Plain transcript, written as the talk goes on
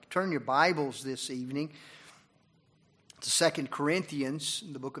turn your Bibles this evening to 2 Corinthians,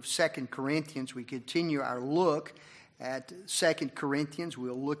 in the book of 2 Corinthians. We continue our look at 2 Corinthians.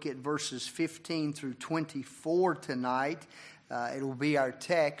 We'll look at verses 15 through 24 tonight. It will be our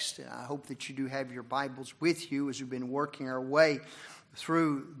text. I hope that you do have your Bibles with you as we've been working our way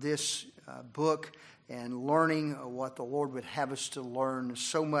through this book and learning what the Lord would have us to learn.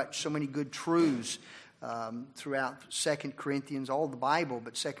 So many good truths throughout 2 Corinthians, all the Bible,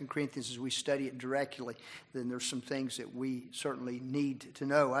 but 2 Corinthians, as we study it directly, then there's some things that we certainly need to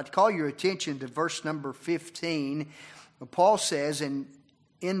know. I'd call your attention to verse number 15. Paul says, "And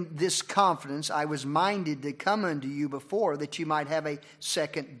in this confidence I was minded to come unto you before, that you might have a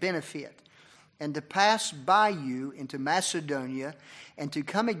second benefit, and to pass by you into Macedonia, and to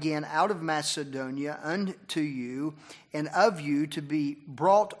come again out of Macedonia unto you, and of you to be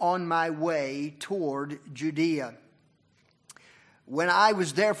brought on my way toward Judea. When I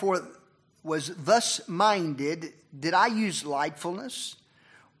was therefore thus minded, did I use lightfulness,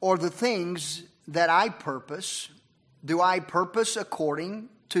 or the things that I purpose? Do I purpose according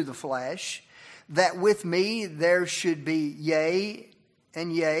to the flesh, that with me there should be yea,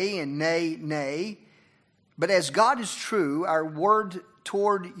 and nay, nay? But as God is true, our word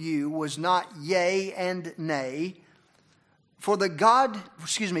toward you was not yea and nay. For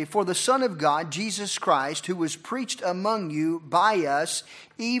the Son of God, Jesus Christ, who was preached among you by us,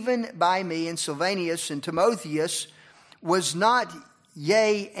 even by me and Silvanus and Timotheus, was not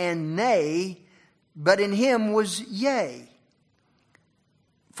yea and nay, but in him was yea.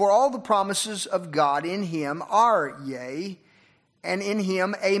 For all the promises of God in him are yea, and in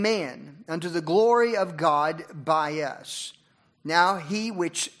him amen, unto the glory of God by us. Now he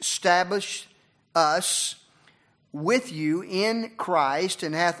which established us with you in Christ,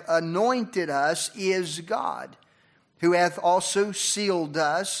 and hath anointed us, is God, who hath also sealed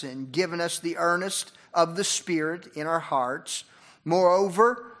us, and given us the earnest of the Spirit in our hearts.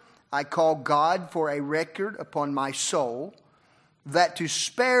 Moreover, I call God for a record upon my soul, that to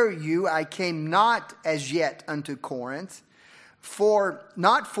spare you I came not as yet unto Corinth,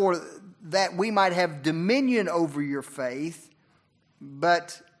 not for that we might have dominion over your faith,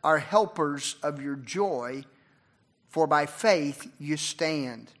 but are helpers of your joy, for by faith you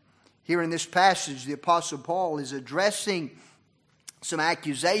stand." Here in this passage, the Apostle Paul is addressing some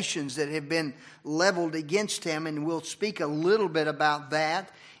accusations that have been leveled against him, and we'll speak a little bit about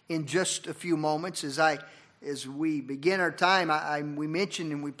that in just a few moments. As we begin our time, we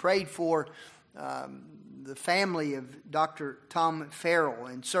mentioned and we prayed for the family of Dr. Tom Farrell,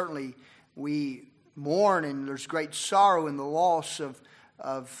 and certainly we mourn, and there's great sorrow in the loss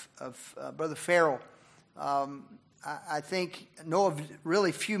of Brother Farrell. I know of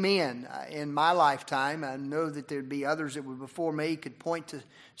really few men in my lifetime. I know that there'd be others that were before me, could point to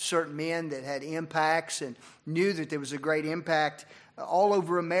certain men that had impacts and knew that there was a great impact all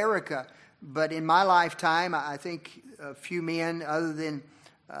over America. But in my lifetime, I think a few men other than,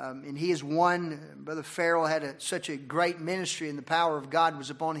 and he is one. Brother Farrell had such a great ministry, and the power of God was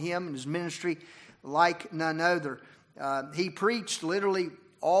upon him and his ministry like none other. He preached literally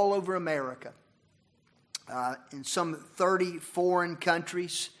all over America, in some 30 foreign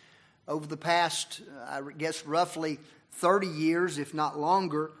countries over the past, I guess, roughly 30 years, if not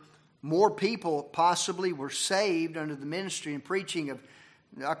longer. More people possibly were saved under the ministry and preaching of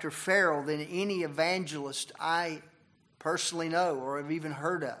Dr. Farrell than any evangelist I personally know or have even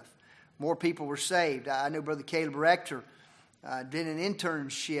heard of. More people were saved. I know Brother Caleb Rector did an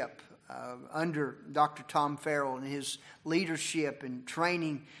internship under Dr. Tom Farrell and his leadership and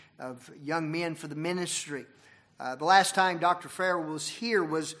training of young men for the ministry. The last time Dr. Farrell was here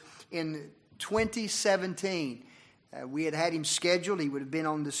was in 2017. We had him scheduled. He would have been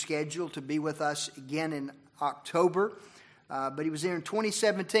on the schedule to be with us again in October. But he was there in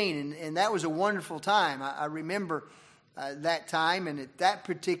 2017, and that was a wonderful time. I remember that time, and at that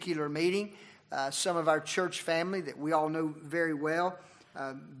particular meeting, some of our church family that we all know very well,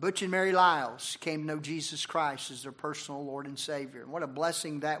 Butch and Mary Lyles, came to know Jesus Christ as their personal Lord and Savior. And what a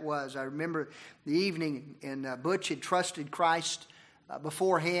blessing that was. I remember the evening, and Butch had trusted Christ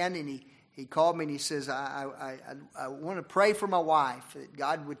beforehand, and he called me and he says, I want to pray for my wife, that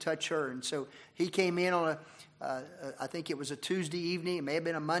God would touch her. And so he came in on I think it was a Tuesday evening, it may have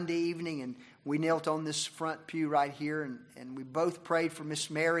been a Monday evening, and we knelt on this front pew right here, and we both prayed for Miss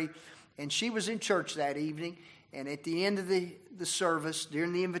Mary, and she was in church that evening. And at the end of the service,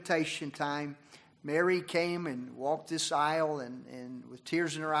 during the invitation time, Mary came and walked this aisle and with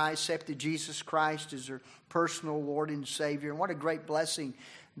tears in her eyes accepted Jesus Christ as her personal Lord and Savior. And what a great blessing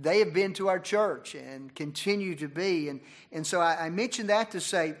they have been to our church and continue to be. And so I mentioned that to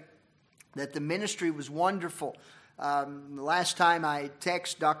say that the ministry was wonderful. The last time I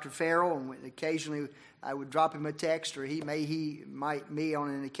text Dr. Farrell, and occasionally I would drop him a text, or he might me on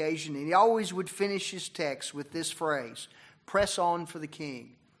an occasion, and he always would finish his text with this phrase: "Press on for the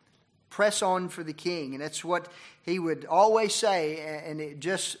King." Press on for the King. And that's what he would always say, and it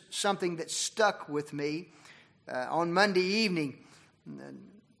just something that stuck with me. On Monday evening,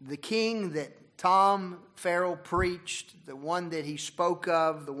 the King that Tom Farrell preached, the one that he spoke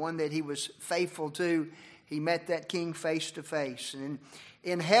of, the one that he was faithful to, he met that King face to face. And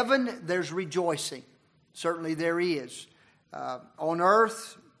in heaven, there's rejoicing. Certainly there is. On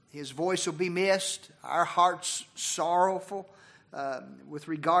earth, his voice will be missed. Our hearts sorrowful with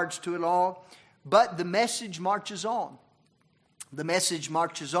regards to it all. But the message marches on. The message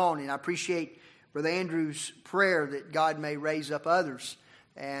marches on. And I appreciate Brother Andrew's prayer that God may raise up others,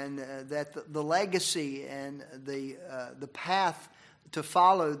 and that the legacy and the path to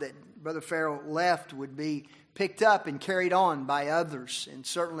follow that Brother Farrell left would be picked up and carried on by others. And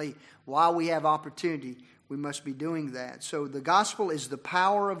certainly while we have opportunity, we must be doing that. So the gospel is the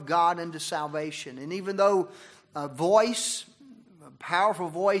power of God unto salvation. And even though a powerful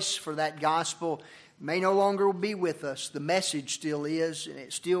voice for that gospel may no longer be with us, the message still is, and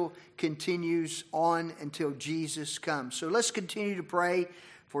it still continues on until Jesus comes. So let's continue to pray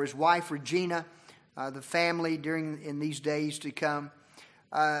for his wife Regina, the family in these days to come.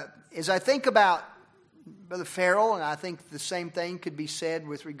 As I think about Brother Farrell, and I think the same thing could be said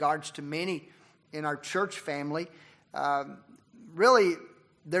with regards to many in our church family, really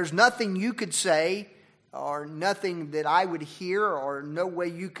there's nothing you could say or nothing that I would hear, or no way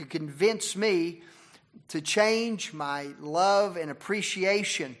you could convince me to change my love and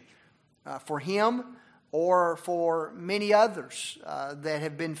appreciation for him or for many others that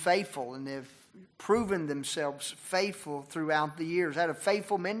have been faithful and have proven themselves faithful throughout the years, had a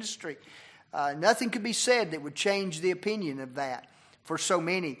faithful ministry. Nothing could be said that would change the opinion of that for so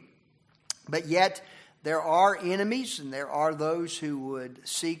many. But yet there are enemies, and there are those who would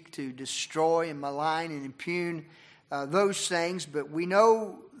seek to destroy and malign and impugn those things. But we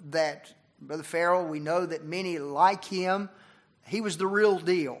know that Brother Farrell, we know that many like him, he was the real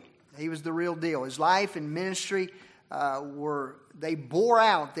deal. He was the real deal. His life and ministry they bore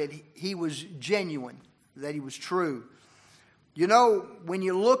out that he was genuine, that he was true. You know, when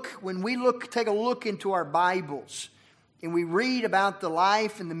we take a look into our Bibles and we read about the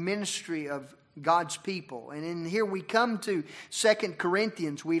life and the ministry of God's people, and in here we come to 2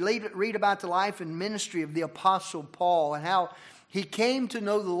 Corinthians, we read about the life and ministry of the Apostle Paul and how he came to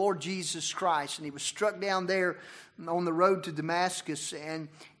know the Lord Jesus Christ, and he was struck down there on the road to Damascus, and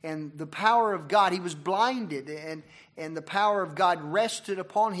the power of God, he was blinded, and the power of God rested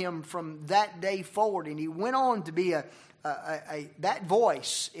upon him from that day forward, and he went on to be that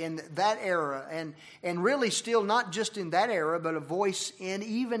voice in that era, and really still not just in that era, but a voice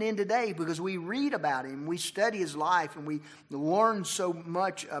even in today, because we read about him, we study his life, and we learn so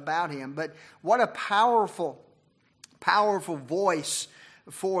much about him. But what a powerful voice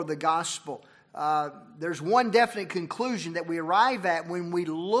for the gospel. There's one definite conclusion that we arrive at when we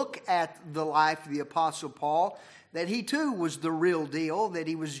look at the life of the Apostle Paul, that he too was the real deal, that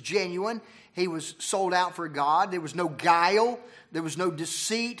he was genuine, he was sold out for God. There was no guile, there was no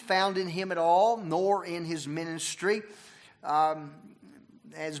deceit found in him at all, nor in his ministry.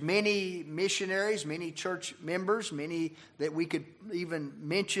 As many missionaries, many church members, many that we could even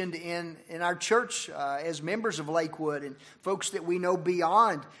mention in our church as members of Lakewood, and folks that we know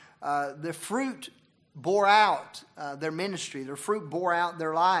beyond, the fruit bore out their ministry. Their fruit bore out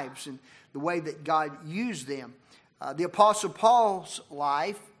their lives and the way that God used them. The Apostle Paul's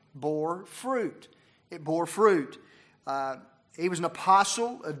life bore fruit. It bore fruit. He was an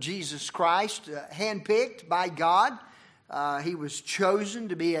apostle of Jesus Christ, handpicked by God. He was chosen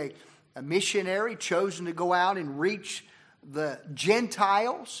to be a missionary, chosen to go out and reach the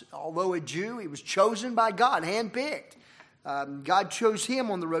Gentiles. Although a Jew, he was chosen by God, handpicked. God chose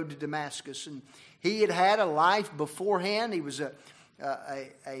him on the road to Damascus, and he had a life beforehand. He was a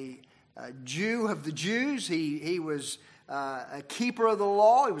Jew of the Jews. He was a keeper of the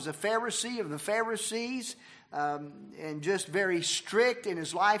law. He was a Pharisee of the Pharisees, and just very strict in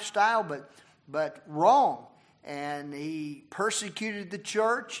his lifestyle, but wrong. And he persecuted the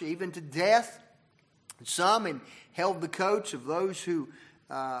church even to death. Some, and held the coats of those who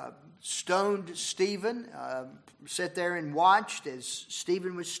stoned Stephen. Sat there and watched as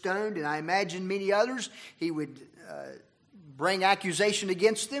Stephen was stoned, and I imagine many others. He would bring accusation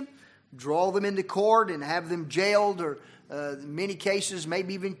against them, draw them into court, and have them jailed or in many cases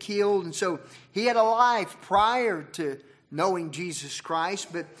maybe even killed. And so he had a life prior to knowing Jesus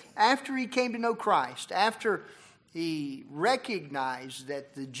Christ. But after he came to know Christ, after he recognized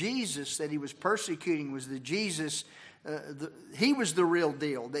that the Jesus that he was persecuting was the Jesus, he was the real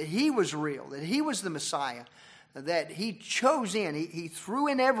deal, that he was real, that he was the Messiah, that he chose in, he threw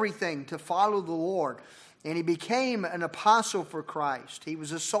in everything to follow the Lord. And he became an apostle for Christ. He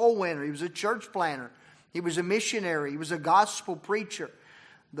was a soul winner. He was a church planter. He was a missionary. He was a gospel preacher.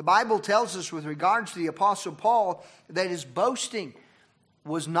 The Bible tells us with regards to the Apostle Paul that his boasting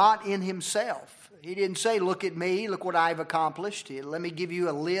was not in himself. He didn't say, look at me, look what I've accomplished. Let me give you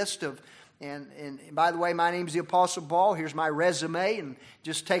a list of, and by the way, my name's the Apostle Paul. Here's my resume, and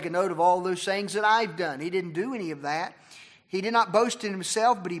just take a note of all those things that I've done. He didn't do any of that. He did not boast in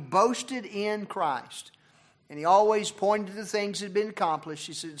himself, but he boasted in Christ. And he always pointed to the things that had been accomplished.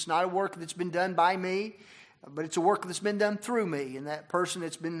 He said, it's not a work that's been done by me, but it's a work that's been done through me. And that person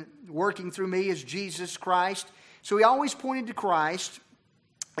that's been working through me is Jesus Christ. So he always pointed to Christ.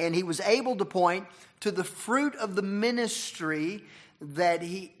 And he was able to point to the fruit of the ministry that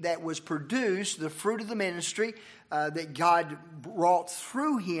was produced, the fruit of the ministry that God brought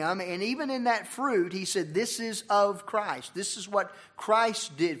through him. And even in that fruit, he said, this is of Christ. This is what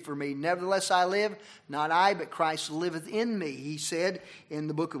Christ did for me. Nevertheless I live, not I, but Christ liveth in me, he said in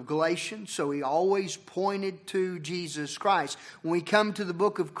the book of Galatians. So he always pointed to Jesus Christ. When we come to the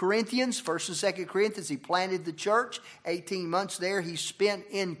book of Corinthians, 1st and 2nd Corinthians, he planted the church. 18 months there he spent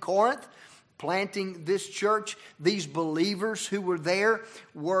in Corinth planting this church. These believers who were there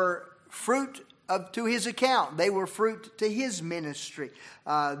were fruit to his account. They were fruit to his ministry.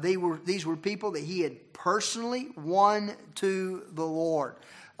 These were people that he had personally won to the Lord.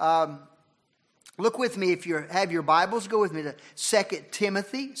 Look with me, if you have your Bibles, go with me to 2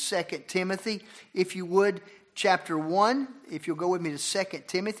 Timothy. 2 Timothy, if you would, chapter 1. If you'll go with me to 2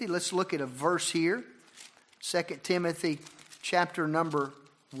 Timothy, let's look at a verse here. 2 Timothy, chapter number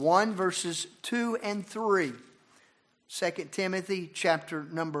 1, verses 2 and 3. 2 Timothy, chapter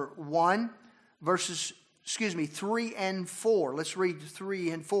number 1. Verses, 3 and 4. Let's read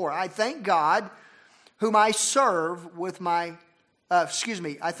 3 and 4. I thank God whom I serve with my, I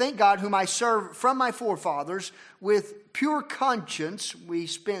thank God whom I serve from my forefathers with pure conscience. We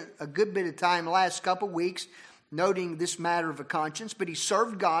spent a good bit of time the last couple of weeks noting this matter of a conscience, but he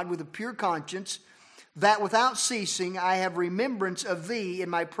served God with a pure conscience, that without ceasing I have remembrance of thee in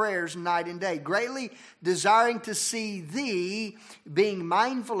my prayers night and day, greatly desiring to see thee, being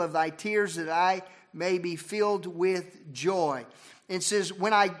mindful of thy tears, that I may be filled with joy. It says,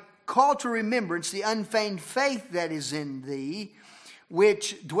 when I call to remembrance the unfeigned faith that is in thee,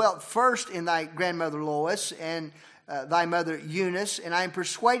 which dwelt first in thy grandmother Lois and thy mother Eunice, and I am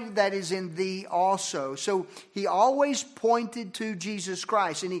persuaded that is in thee also. So he always pointed to Jesus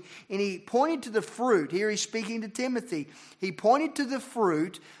Christ, and he pointed to the fruit. Here he's speaking to Timothy. He pointed to the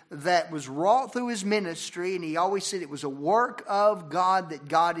fruit that was wrought through his ministry, and he always said it was a work of God that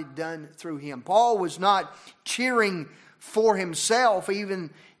God had done through him. Paul was not cheering for himself, even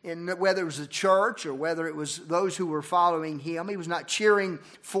in whether it was the church or whether it was those who were following him. He was not cheering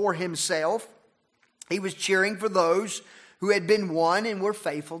for himself. He was cheering for those who had been won and were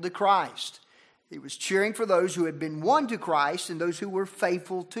faithful to Christ. He was cheering for those who had been won to Christ and those who were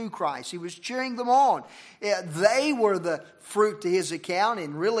faithful to Christ. He was cheering them on. They were the fruit to his account,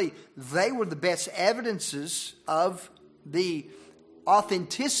 and really they were the best evidences of the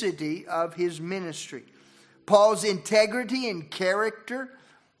authenticity of his ministry. Paul's integrity and character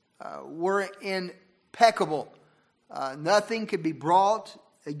were impeccable. Nothing could be brought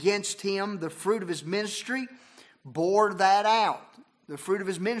against him. The fruit of his ministry bore that out. The fruit of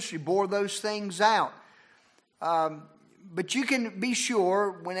his ministry bore those things out. But you can be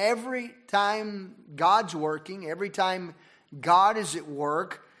sure when every time God's working, every time God is at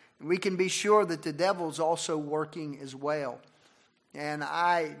work, we can be sure that the devil's also working as well. And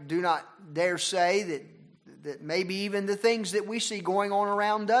I do not dare say that maybe even the things that we see going on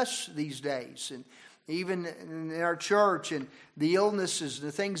around us these days, and even in our church, and the illnesses,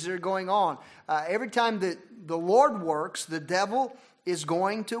 the things that are going on. Every time that the Lord works, the devil is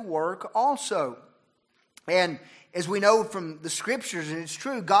going to work also. And as we know from the Scriptures, and it's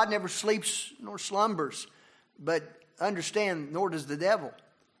true, God never sleeps nor slumbers. But understand, nor does the devil.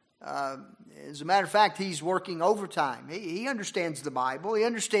 As a matter of fact, he's working overtime. He understands the Bible. He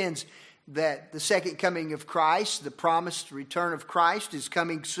understands that the second coming of Christ, the promised return of Christ, is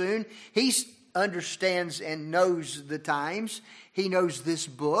coming soon. He understands and knows the times. He knows this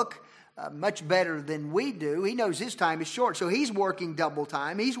book much better than we do. He knows his time is short, so he's working double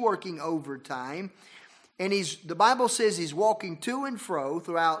time. He's working overtime. And the Bible says he's walking to and fro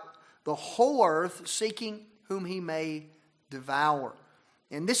throughout the whole earth, seeking whom he may devour.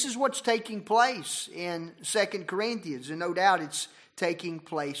 And this is what's taking place in 2 Corinthians, and no doubt it's taking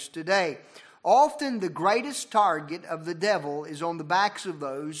place today. Often the greatest target of the devil is on the backs of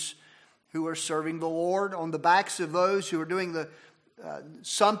those who are serving the Lord, on the backs of those who are doing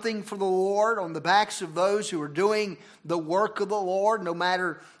something for the Lord, on the backs of those who are doing the work of the Lord, no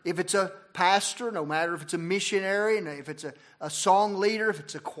matter if it's a pastor, no matter if it's a missionary, and if it's a song leader, if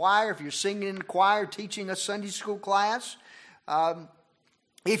it's a choir, if you're singing in the choir, teaching a Sunday school class,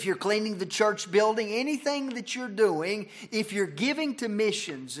 if you're cleaning the church building, anything that you're doing, if you're giving to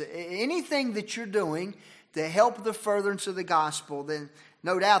missions, anything that you're doing to help the furtherance of the gospel, then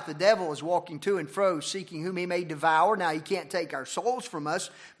no doubt the devil is walking to and fro, seeking whom he may devour. Now, he can't take our souls from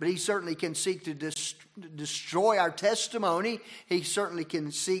us, but he certainly can seek to destroy our testimony. He certainly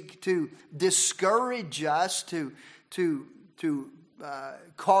can seek to discourage us, to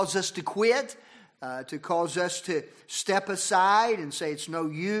cause us to quit, to cause us to step aside and say it's no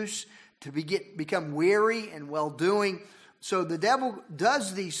use, to become weary and well-doing. So the devil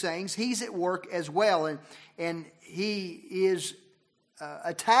does these things. He's at work as well, and he is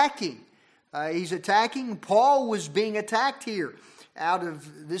attacking. He's attacking. Paul was being attacked here out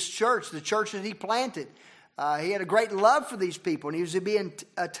of this church, the church that he planted. He had a great love for these people, and he was being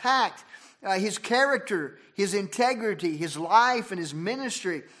attacked. His character, his integrity, his life, and his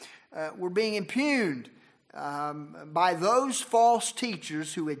ministry were being impugned by those false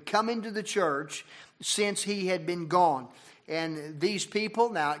teachers who had come into the church since he had been gone. And these people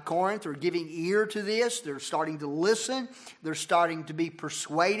now at Corinth are giving ear to this. They're starting to listen. They're starting to be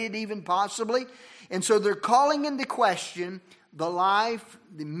persuaded even possibly. And so they're calling into question the life,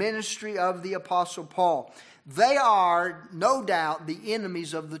 the ministry of the Apostle Paul. They are no doubt the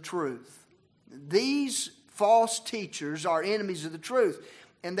enemies of the truth. These false teachers are enemies of the truth.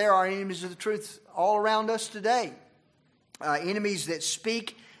 And there are enemies of the truth all around us today. Enemies that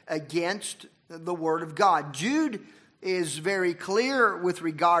speak against the Word of God. Jude is very clear with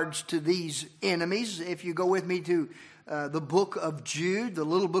regards to these enemies. If you go with me to the book of Jude, the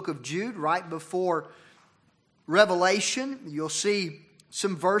little book of Jude, right before Revelation, you'll see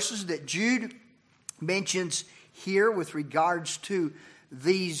some verses that Jude mentions here with regards to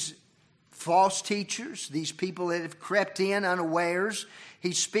these false teachers, these people that have crept in unawares.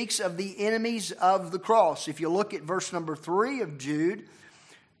 He speaks of the enemies of the cross. If you look at verse number 3 of Jude,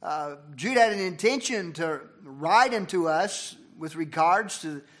 Jude had an intention to write unto us with regards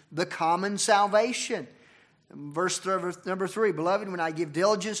to the common salvation. Verse number 3, Beloved, when I give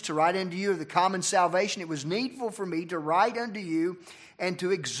diligence to write unto you of the common salvation, it was needful for me to write unto you and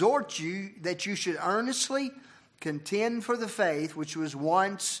to exhort you that you should earnestly contend for the faith which was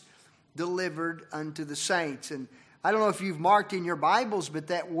once delivered unto the saints. And I don't know if you've marked in your Bibles, but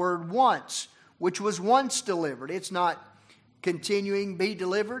that word once, which was once delivered, it's not continuing be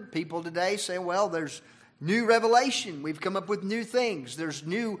delivered. People today say, well, there's new revelation. We've come up with new things. There's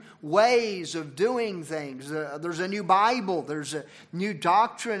new ways of doing things. There's a new Bible. There's a new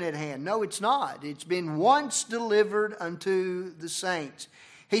doctrine at hand. No, it's not. It's been once delivered unto the saints.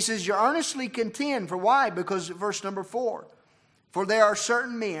 He says, you earnestly contend. For why? Because verse number 4, for there are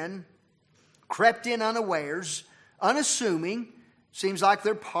certain men crept in unawares, unassuming. Seems like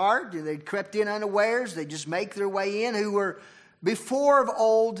they're part. They crept in unawares. They just make their way in. Who were before of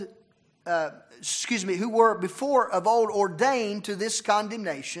old ordained to this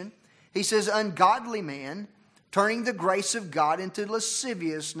condemnation. He says, ungodly man, turning the grace of God into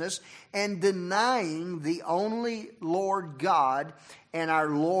lasciviousness and denying the only Lord God and our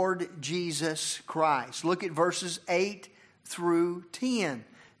Lord Jesus Christ. Look at verses 8 through 10.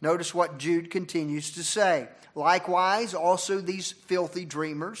 Notice what Jude continues to say. Likewise, also these filthy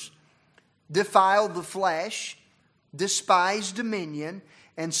dreamers defile the flesh, despise dominion,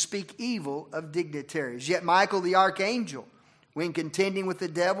 and speak evil of dignitaries. Yet Michael the archangel, when contending with the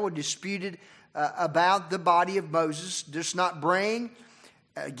devil, disputed about the body of Moses, durst not bring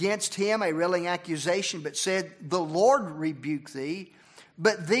against him a railing accusation, but said, the Lord rebuke thee.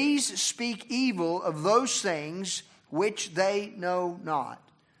 But these speak evil of those things which they know not.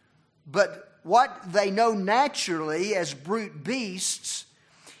 But what they know naturally as brute beasts,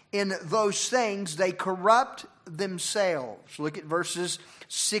 in those things they corrupt themselves. Look at verses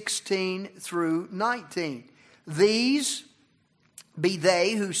 16 through 19. These be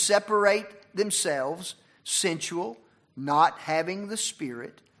they who separate themselves, sensual, not having the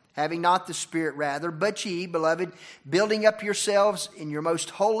Spirit, having not the Spirit rather, but ye, beloved, building up yourselves in your most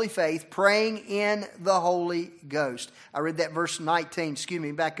holy faith, praying in the Holy Ghost. I read that verse 19. Excuse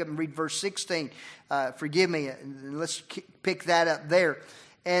me, back up and read verse 16. Forgive me. Let's pick that up there.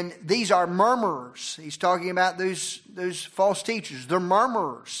 And these are murmurers. He's talking about those false teachers. They're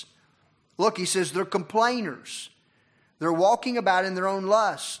murmurers. Look, he says they're complainers. They're walking about in their own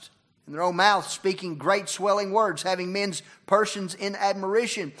lust, in their own mouth, speaking great swelling words, having men's persons in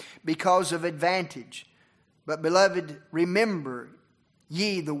admiration because of advantage. But, beloved, remember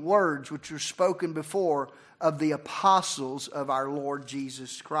ye the words which were spoken before of the apostles of our Lord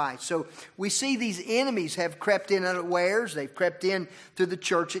Jesus Christ. So we see these enemies have crept in unawares. They've crept in to the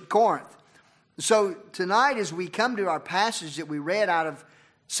church at Corinth. So tonight, as we come to our passage that we read out of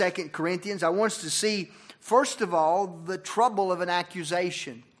 2 Corinthians, I want us to see, first of all, the trouble of an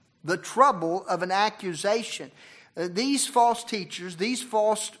accusation. The trouble of an accusation. These false teachers, these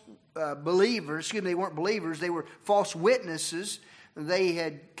false believers, they weren't believers, they were false witnesses. They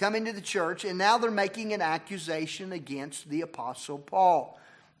had come into the church, and now they're making an accusation against the Apostle Paul.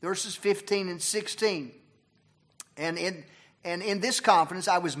 Verses 15 and 16. And in this confidence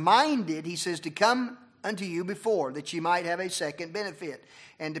I was minded, he says, to come unto you before, that ye might have a second benefit,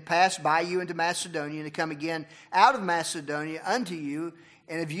 and to pass by you into Macedonia, and to come again out of Macedonia unto you,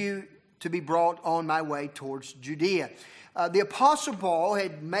 and of you to be brought on my way towards Judea. The Apostle Paul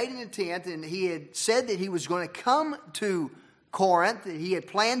had made an attempt, and he had said that he was going to come to Corinth. He had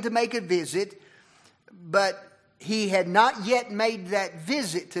planned to make a visit, but he had not yet made that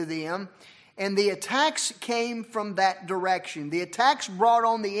visit to them, and the attacks came from that direction. The attacks brought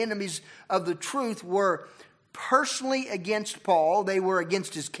on the enemies of the truth were personally against Paul. They were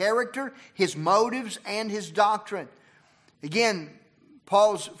against his character, his motives, and his doctrine. Again,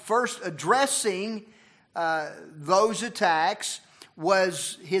 Paul's first addressing those attacks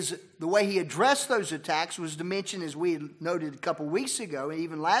was the way he addressed those attacks was to mention, as we noted a couple weeks ago and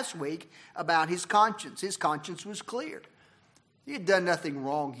even last week, about his conscience. His conscience was clear. He had done nothing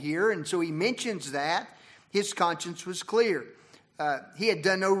wrong here, and so he mentions that. His conscience was clear. He had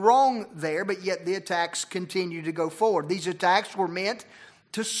done no wrong there, but yet the attacks continue to go forward. These attacks were meant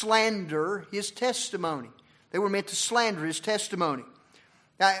to slander his testimony. They were meant to slander his testimony.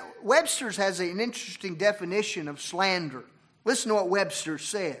 Now, Webster's has an interesting definition of slander. Listen to what Webster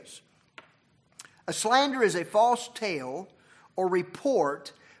says. A slander is a false tale or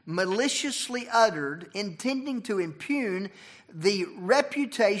report maliciously uttered, intending to impugn the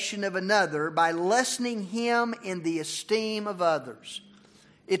reputation of another by lessening him in the esteem of others.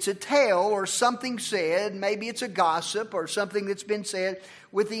 It's a tale or something said, maybe it's a gossip or something that's been said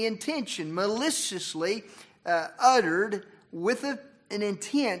with the intention, maliciously uttered with an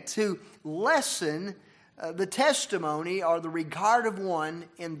intent to lessen the testimony or the regard of one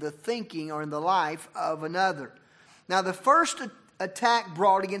in the thinking or in the life of another. Now, the first attack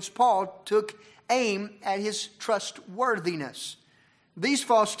brought against Paul took aim at his trustworthiness. These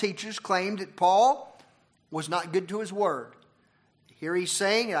false teachers claimed that Paul was not good to his word. Here he's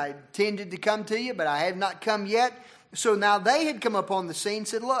saying, I intended to come to you, but I have not come yet. So now they had come upon the scene and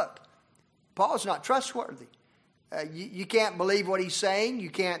said, look, Paul's not trustworthy. You can't believe what he's saying. You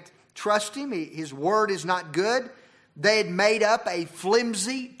can't trust him. His word is not good. They had made up a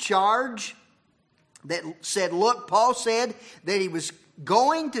flimsy charge that said, look, Paul said that he was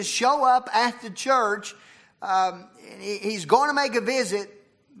going to show up at the church. He's going to make a visit,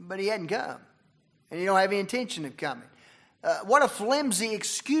 but he hadn't come. And he don't have any intention of coming. What a flimsy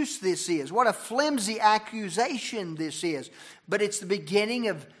excuse this is. What a flimsy accusation this is. But it's the beginning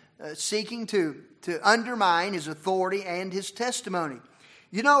of seeking to undermine his authority and his testimony.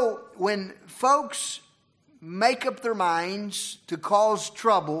 You know, when folks make up their minds to cause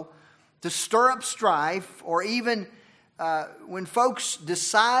trouble, to stir up strife, or even when folks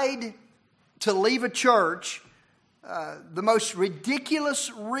decide to leave a church, the most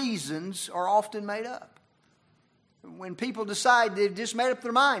ridiculous reasons are often made up. When people decide they've just made up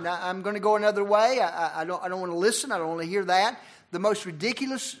their mind, I'm going to go another way, I don't want to listen, I don't want to hear that, the most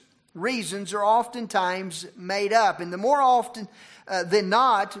ridiculous reasons are oftentimes made up. And the more often than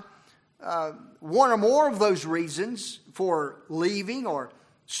not, one or more of those reasons for leaving or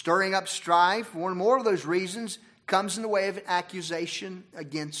stirring up strife, one or more of those reasons comes in the way of an accusation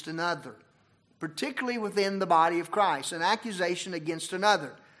against another, particularly within the body of Christ, an accusation against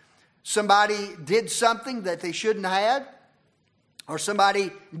another. Somebody did something that they shouldn't have, or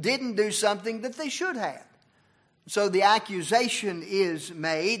somebody didn't do something that they should have. So the accusation is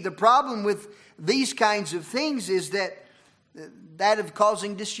made. The problem with these kinds of things is that of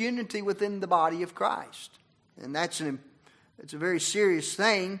causing disunity within the body of Christ. And that's It's a very serious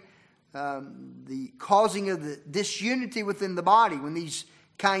thing, the causing of the disunity within the body when these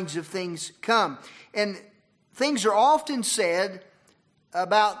kinds of things come. And things are often said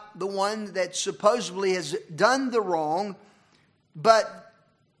about the one that supposedly has done the wrong, but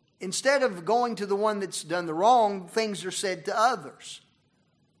instead of going to the one that's done the wrong, things are said to others.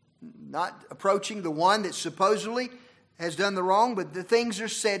 Not approaching the one that supposedly has done the wrong, but the things are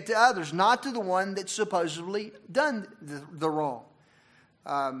said to others, not to the one that's supposedly done the wrong.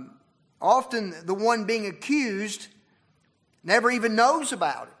 Often the one being accused never even knows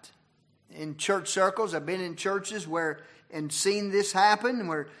about it. In church circles, I've been in churches where and seen this happen,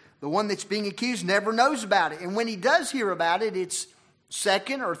 where the one that's being accused never knows about it. And when he does hear about it, it's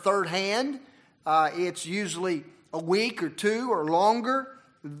second or third hand. It's usually a week or two or longer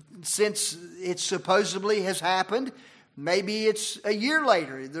since it supposedly has happened. Maybe it's a year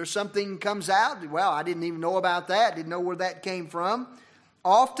later. There's something comes out. Well, I didn't even know about that. Didn't know where that came from.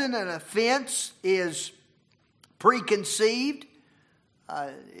 Often an offense is preconceived.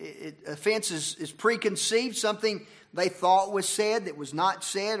 Offense is preconceived. Something they thought was said that was not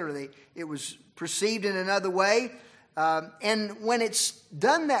said, or it was perceived in another way. And when it's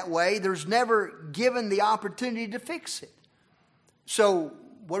done that way, there's never given the opportunity to fix it. So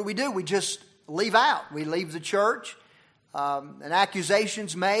what do? We just leave out. We leave the church. An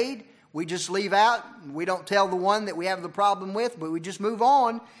accusation's made. We just leave out. We don't tell the one that we have the problem with, but we just move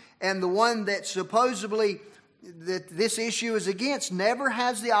on. And the one that supposedly that this issue is against never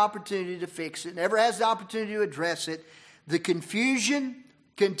has the opportunity to fix it, never has the opportunity to address it. The confusion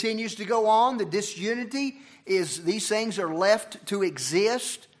continues to go on. The disunity is these things are left to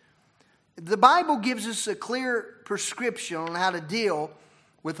exist. The Bible gives us a clear prescription on how to deal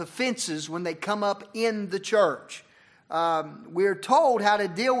with offenses when they come up in the church. We're told how to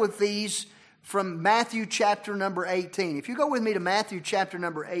deal with these from Matthew chapter number 18. If you go with me to Matthew chapter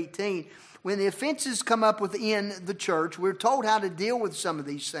number 18, when the offenses come up within the church, we're told how to deal with some of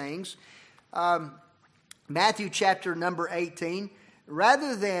these things. Matthew chapter number 18,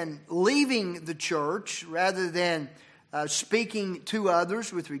 rather than leaving the church, rather than speaking to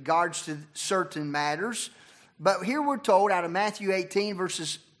others with regards to certain matters, but here we're told out of Matthew 18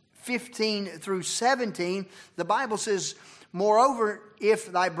 verses 15 through 17, the Bible says, "Moreover,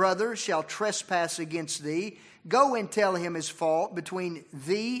 if thy brother shall trespass against thee, go and tell him his fault between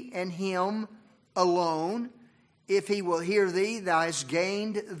thee and him alone. If he will hear thee, thou hast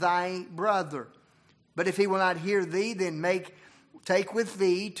gained thy brother. But if he will not hear thee, then take with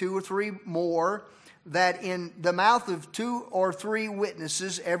thee 2 or 3 more, that in the mouth of 2 or 3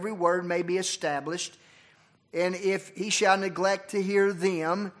 witnesses every word may be established. And if he shall neglect to hear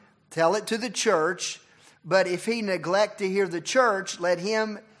them, tell it to the church. But if he neglect to hear the church, let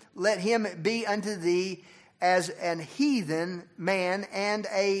him be unto thee as an heathen man and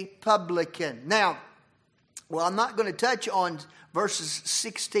a publican." Now, well, I'm not going to touch on verses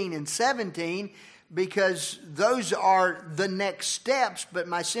 16 and 17 because those are the next steps. But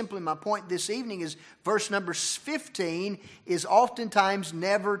my point this evening is verse number 15 is oftentimes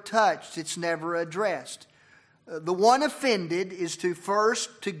never touched. It's never addressed. The one offended is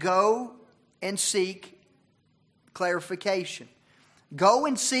to go and seek clarification. Go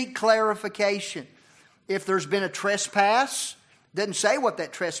and seek clarification. If there's been a trespass, doesn't say what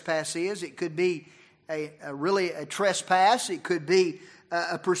that trespass is. It could be really a trespass. It could be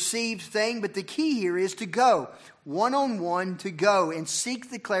a perceived thing. But the key here is to go, one-on-one, to go and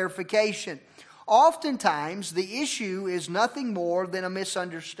seek the clarification. Oftentimes, the issue is nothing more than a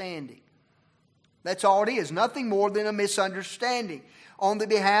misunderstanding. That's all it is, nothing more than a misunderstanding on the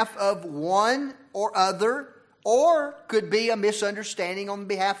behalf of one or other, or could be a misunderstanding on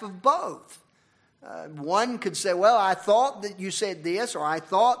behalf of both. One could say, well, I thought that you said this, or I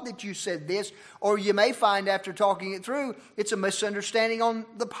thought that you said this, or you may find after talking it through, it's a misunderstanding on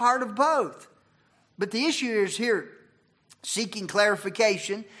the part of both. But the issue is here, seeking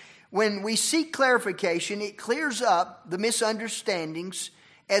clarification. When we seek clarification, it clears up the misunderstandings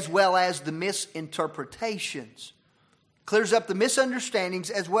as well as the misinterpretations. Clears up the misunderstandings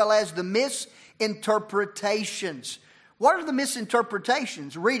as well as the misinterpretations. What are the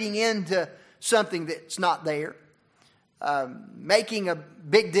misinterpretations? Reading into something that's not there. Making a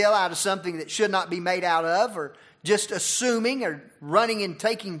big deal out of something that should not be made out of, or just assuming or running and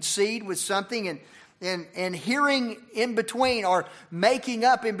taking seed with something and hearing in between, or making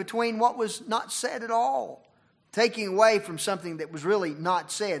up in between what was not said at all. Taking away from something that was really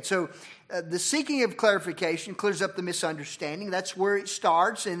not said. So the seeking of clarification clears up the misunderstanding. That's where it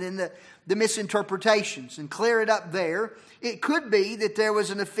starts. And then the misinterpretations, and clear it up there. It could be that there was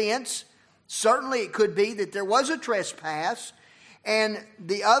an offense Certainly it could be that there was a trespass, and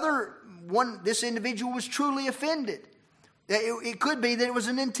the other one, this individual was truly offended. It could be that it was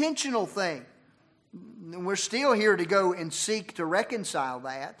an intentional thing. We're still here to go and seek to reconcile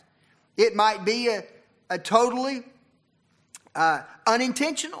that. It might be a totally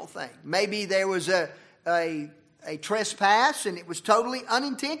unintentional thing. Maybe there was a trespass and it was totally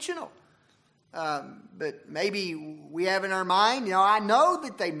unintentional. But maybe we have in our mind, I know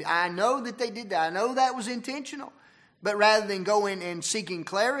that they did that. I know that was intentional. But rather than going and seeking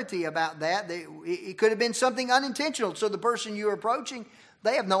clarity about that, it could have been something unintentional. So the person you're approaching,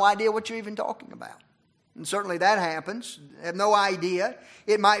 they have no idea what you're even talking about. And certainly that happens. They have no idea.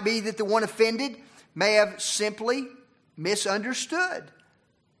 It might be that the one offended may have simply misunderstood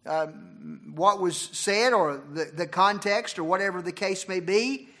what was said, or the context, or whatever the case may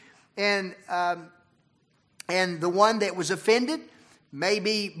be. And the one that was offended may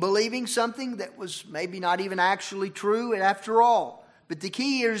be believing something that was maybe not even actually true after all. But the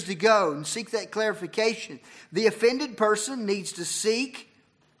key here is to go and seek that clarification. The offended person needs to seek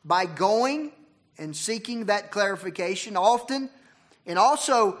by going and seeking that clarification often. And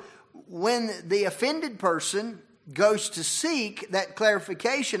also, when the offended person goes to seek that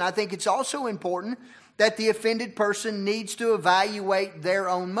clarification, I think it's also important that the offended person needs to evaluate their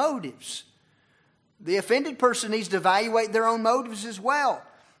own motives. The offended person needs to evaluate their own motives as well.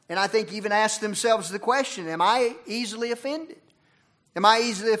 And I think even ask themselves the question, am I easily offended? Am I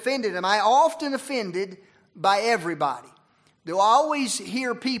easily offended? Am I often offended by everybody? Do I always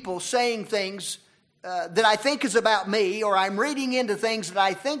hear people saying things that I think is about me, or I'm reading into things that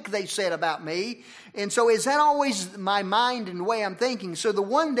I think they said about me? And so is that always my mind and the way I'm thinking? So the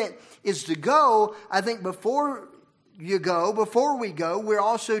one that is to go, I think before we go, we're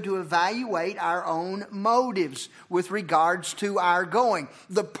also to evaluate our own motives with regards to our going.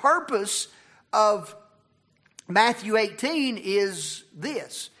 The purpose of Matthew 18 is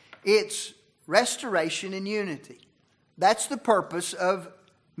this. It's restoration and unity. That's the purpose of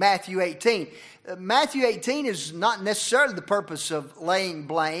Matthew 18. Matthew 18 is not necessarily the purpose of laying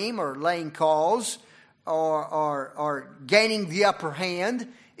blame or laying cause or gaining the upper hand.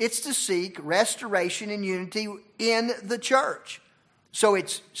 It's to seek restoration and unity in the church. So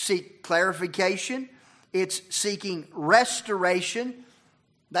it's seek clarification. It's seeking restoration.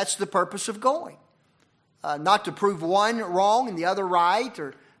 That's the purpose of going. Not to prove one wrong and the other right,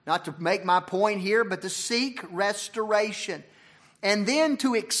 or not to make my point here, but to seek restoration. And then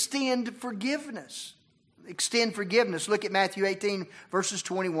to extend forgiveness. Extend forgiveness. Look at Matthew 18, verses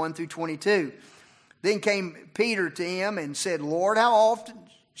 21 through 22. Then came Peter to him and said, Lord, how often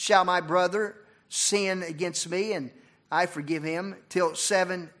shall my brother sin against me, and I forgive him? Till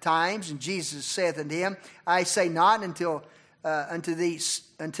 7 times. And Jesus saith unto him, I say not until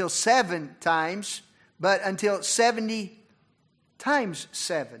 7 times, but until 70 times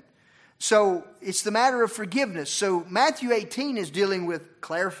 7. So it's the matter of forgiveness. So Matthew 18 is dealing with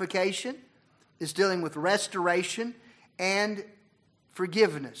clarification, is dealing with restoration and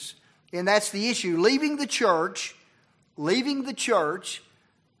forgiveness. And that's the issue. Leaving the church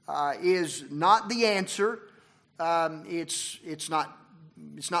is not the answer. It's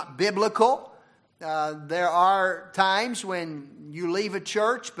not biblical. There are times when you leave a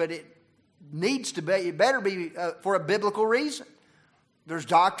church, but it better be for a biblical reason. There's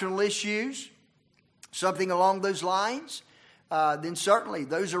doctrinal issues, something along those lines, then certainly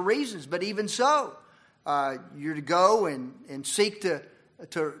those are reasons. But even so, you're to go and seek to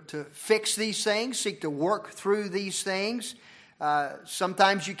fix these things, seek to work through these things.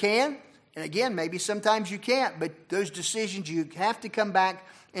 Sometimes you can, and again, maybe sometimes you can't. But those decisions, you have to come back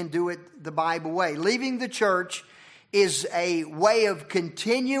and do it the Bible way. Leaving the church is a way of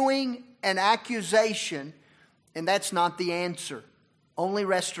continuing an accusation, and that's not the answer. Only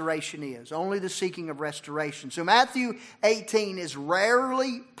restoration is. Only the seeking of restoration. So Matthew 18 is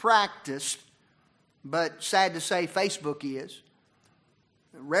rarely practiced, but sad to say, Facebook is.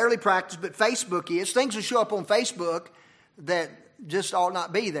 Rarely practiced, but Facebook is. Things will show up on Facebook that just ought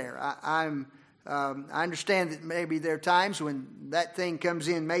not be there. I understand that maybe there are times when that thing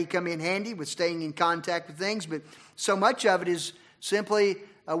may come in handy with staying in contact with things, but so much of it is simply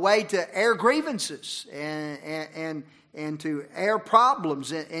a way to air grievances and to air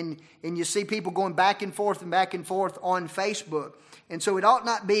problems. And you see people going back and forth on Facebook. And so it ought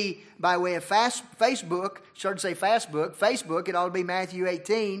not be by way of Facebook. It ought to be Matthew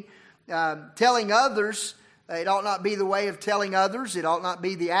 18. Telling others, it ought not be the way of telling others. It ought not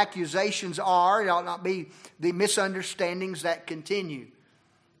be the accusations are. It ought not be the misunderstandings that continue.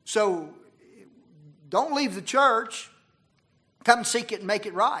 So don't leave the church. Come seek it and make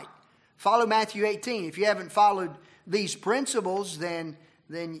it right. Follow Matthew 18. If you haven't followed these principles, then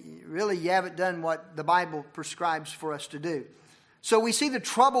really you haven't done what the Bible prescribes for us to do. So we see the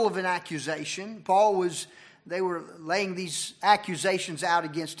trouble of an accusation. They were laying these accusations out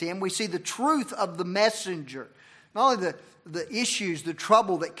against him. We see the truth of the messenger. Not only the issues, the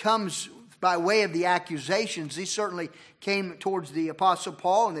trouble that comes by way of the accusations, these certainly came towards the Apostle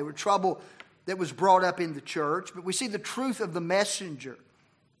Paul, and they were trouble that was brought up in the church. But we see the truth of the messenger.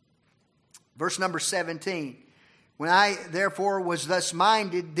 Verse number 17. When I therefore was thus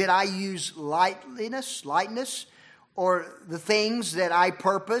minded, did I use lightness, or the things that I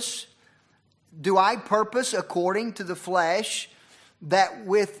purpose? Do I purpose according to the flesh, that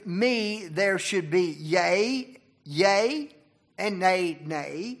with me there should be yea, yea, and nay,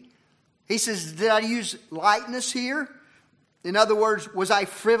 nay? He says, did I use lightness here? In other words, was I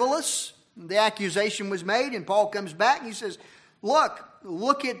frivolous? The accusation was made, and Paul comes back and he says,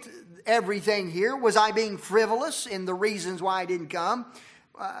 look at everything here. Was I being frivolous in the reasons why I didn't come?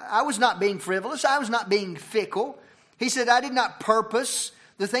 I was not being frivolous. I was not being fickle. He said, I did not purpose.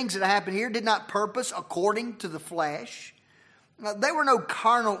 The things that happened here did not purpose according to the flesh. There were no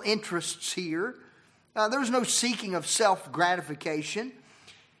carnal interests here. There was no seeking of self-gratification.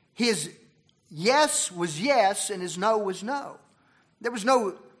 His yes was yes and his no was no. There was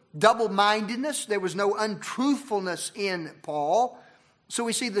no double-mindedness. There was no untruthfulness in Paul. So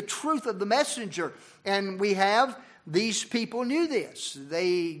we see the truth of the messenger. And we have, these people knew this.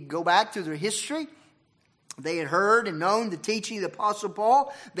 They go back to their history. They had heard and known the teaching of the Apostle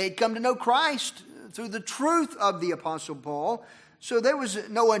Paul. They had come to know Christ through the truth of the Apostle Paul. So there was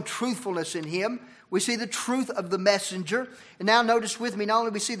no untruthfulness in him. We see the truth of the messenger. And now notice with me, not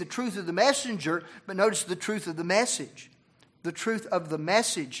only do we see the truth of the messenger, but notice the truth of the message. The truth of the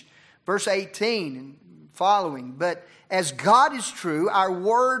message. Verse 18 and following. But as God is true, our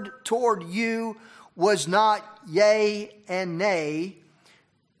word toward you was not yea and nay.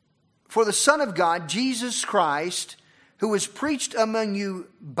 For the Son of God, Jesus Christ, who was preached among you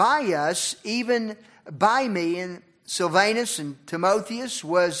by us, even by me, and Silvanus and Timotheus,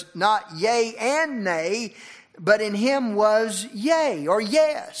 was not yea and nay, but in him was yea, or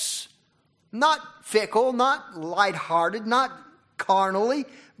yes. Not fickle, not lighthearted, not carnally,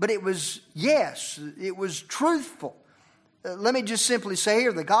 but it was yes. It was truthful. Let me just simply say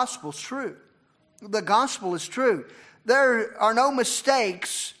here, the gospel's true. The gospel is true. There are no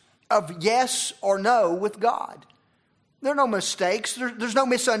mistakes of yes or no with God. There are no mistakes. There's no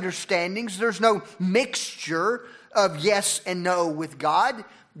misunderstandings. There's no mixture of yes and no with God.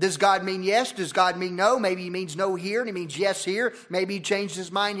 Does God mean yes? Does God mean no? Maybe he means no here and he means yes here. Maybe he changed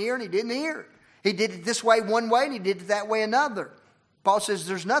his mind here and he didn't here. He did it this way one way and he did it that way another. Paul says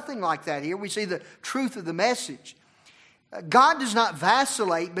there's nothing like that here. We see the truth of the message. God does not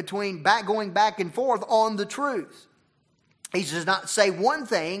vacillate between going back and forth on the truth. He does not say one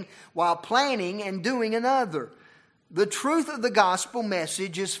thing while planning and doing another. The truth of the gospel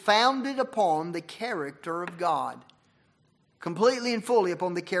message is founded upon the character of God. Completely and fully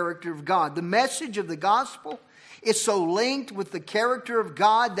upon the character of God. The message of the gospel is so linked with the character of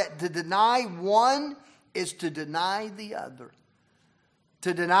God that to deny one is to deny the other.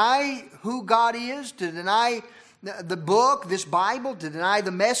 To deny who God is, to deny the book, this Bible, to deny the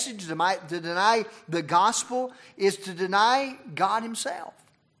message, to deny the gospel, is to deny God himself.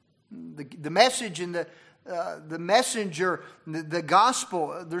 The message and the messenger, the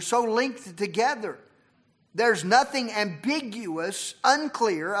gospel, they're so linked together. There's nothing ambiguous,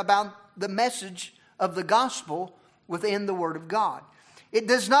 unclear about the message of the gospel within the Word of God. It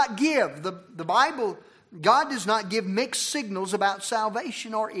does not give, the Bible, God does not give mixed signals about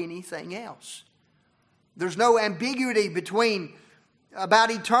salvation or anything else. There's no ambiguity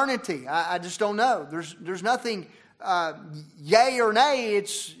about eternity. I just don't know. There's nothing yea or nay.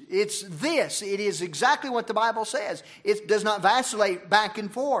 It's this. It is exactly what the Bible says. It does not vacillate back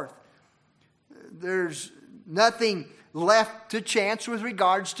and forth. There's nothing left to chance with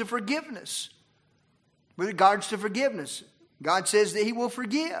regards to forgiveness. With regards to forgiveness, God says that he will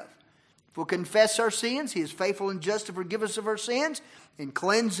forgive. If we'll confess our sins, he is faithful and just to forgive us of our sins and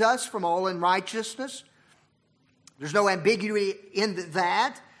cleanse us from all unrighteousness. There's no ambiguity in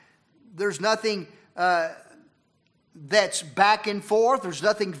that. There's nothing that's back and forth. There's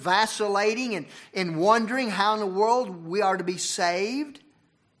nothing vacillating and wondering how in the world we are to be saved.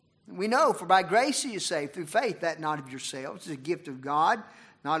 We know, for by grace he is saved through faith, that not of yourselves. It's a gift of God,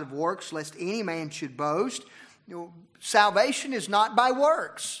 not of works, lest any man should boast. Salvation is not by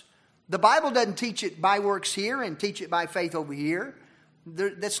works. The Bible doesn't teach it by works here and teach it by faith over here.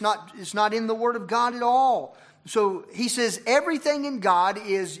 It's not in the Word of God at all. So he says everything in God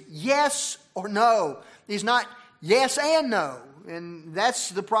is yes or no. He's not yes and no. And that's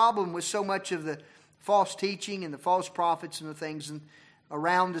the problem with so much of the false teaching and the false prophets and the things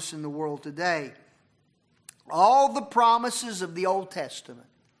around us in the world today. All the promises of the Old Testament,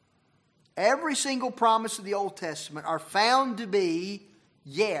 every single promise of the Old Testament are found to be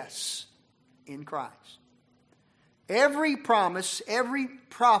yes in Christ. Every promise, every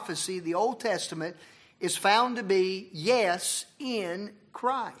prophecy of the Old Testament is found to be yes in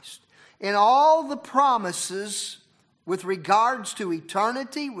Christ. And all the promises with regards to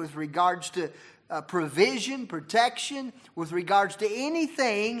eternity, with regards to provision, protection, with regards to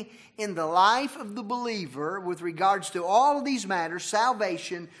anything in the life of the believer, with regards to all of these matters,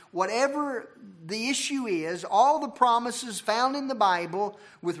 salvation, whatever the issue is, all the promises found in the Bible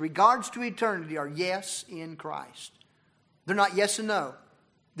with regards to eternity are yes in Christ. They're not yes and no.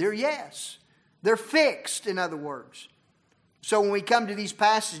 They're yes. They're fixed, in other words. So when we come to these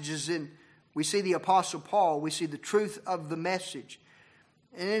passages and we see the Apostle Paul, we see the truth of the message.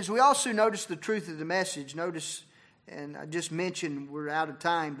 And as we also notice the truth of the message, notice, and I just mentioned we're out of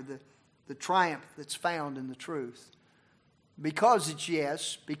time, but the triumph that's found in the truth. Because it's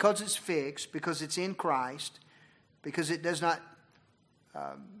yes, because it's fixed, because it's in Christ, because it does not,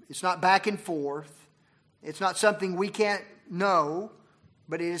 it's not back and forth. It's not something we can't know,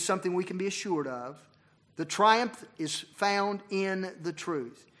 but it is something we can be assured of. The triumph is found in the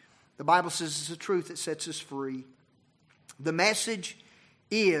truth. The Bible says it's the truth that sets us free. The message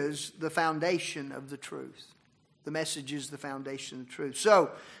is the foundation of the truth. The message is the foundation of the truth.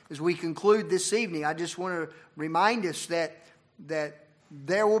 So, as we conclude this evening, I just want to remind us that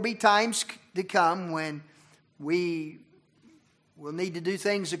there will be times to come when we will need to do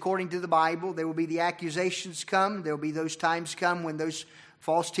things according to the Bible. There will be the accusations come. There will be those times come when those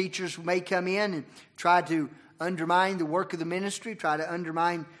false teachers may come in and try to undermine the work of the ministry, try to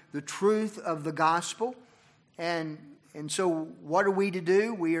undermine the truth of the gospel. And so what are we to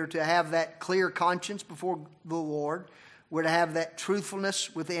do? We are to have that clear conscience before the Lord. We're to have that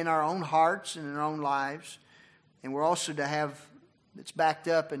truthfulness within our own hearts and in our own lives. And we're also to have it's backed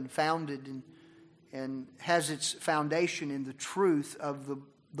up and founded and has its foundation in the truth of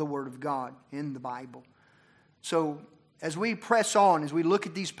the Word of God in the Bible. So as we press on, as we look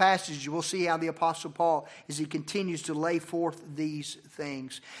at these passages, we'll see how the Apostle Paul, as he continues to lay forth these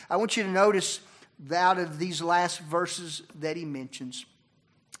things. I want you to notice out of these last verses that he mentions,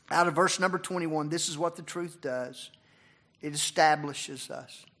 out of verse number 21, this is what the truth does. It establishes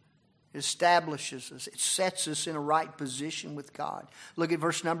us. It establishes us. It sets us in a right position with God. Look at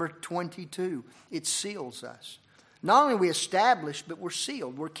verse number 22. It seals us. Not only are we established, but we're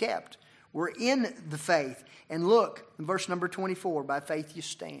sealed. We're kept. We're in the faith. And look, in verse number 24, by faith you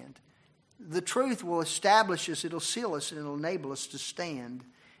stand. The truth will establish us. It'll seal us and it'll enable us to stand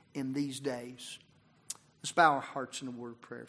in these days. Let's bow our hearts in a word of prayer.